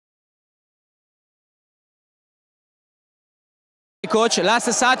Coach,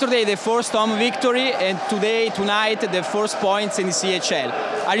 last Saturday the first home victory and tonight the first points in the CHL.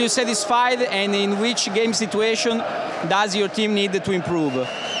 Are you satisfied, and in which game situation does your team need to improve?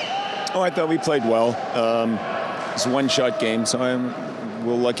 Oh, I thought we played well. It's a one-shot game, so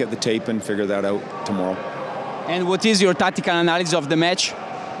we'll look at the tape and figure that out tomorrow. And what is your tactical analysis of the match?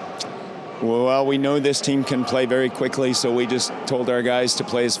 Well, we know this team can play very quickly, so we just told our guys to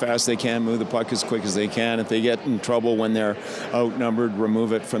play as fast as they can, move the puck as quick as they can. If they get in trouble when they're outnumbered,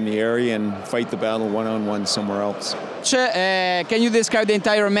 remove it from the area and fight the battle one-on-one somewhere else. Can you describe the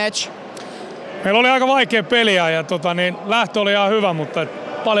entire match? Meillä oli aika vaikea peliä ja lähtö oli ihan hyvä, mutta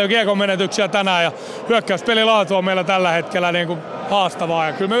paljon kiekon menetyksiä tänään ja hyökkäyspelilaatu on meillä tällä hetkellä niin kuin haastavaa.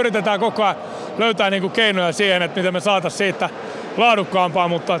 Ja kyllä me yritetään koko ajan löytää niin kuin keinoja siihen, että miten me saataisiin siitä laadukkaampaa,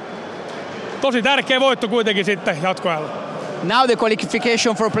 mutta tosi tärkeä voitto kuitenkin sitten jatkoajalla. Now the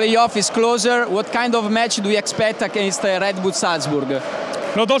qualification for playoff is closer. What kind of match do you expect against Red Bull Salzburg?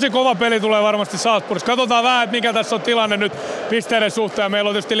 No tosi kova peli tulee varmasti Salzburgissa. Katsotaan vähän, että mikä tässä on tilanne nyt pisteiden suhteen. Meillä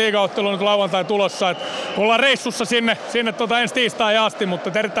on tietysti liigaottelu nyt lauantai tulossa. Ollaan reissussa sinne ensi tiistaihin asti,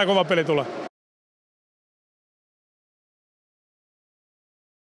 mutta erittäin kova peli tulee.